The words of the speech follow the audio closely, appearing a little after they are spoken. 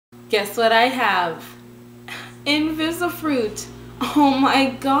Guess what I have? Invisafruit. Oh my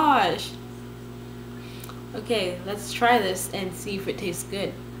gosh. Okay, let's try this and see if it tastes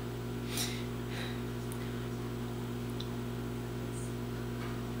good.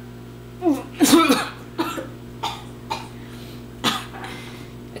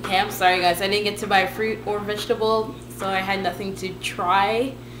 Okay, I'm sorry guys, I didn't get to buy fruit or vegetable, so I had nothing to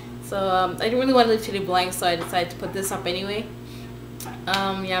try. So I didn't really want to leave today blank, so I decided to put this up anyway.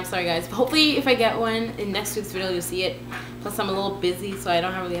 Yeah, I'm sorry guys, but hopefully if I get one in next week's video you'll see it. Plus I'm a little busy, so I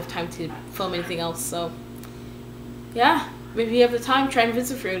don't really have time to film anything else. So yeah, maybe you have the time, try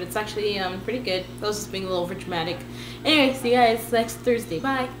Invisafruit. It's actually pretty good. I was just being a little over dramatic. Anyway, see you guys next Thursday.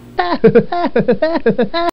 Bye.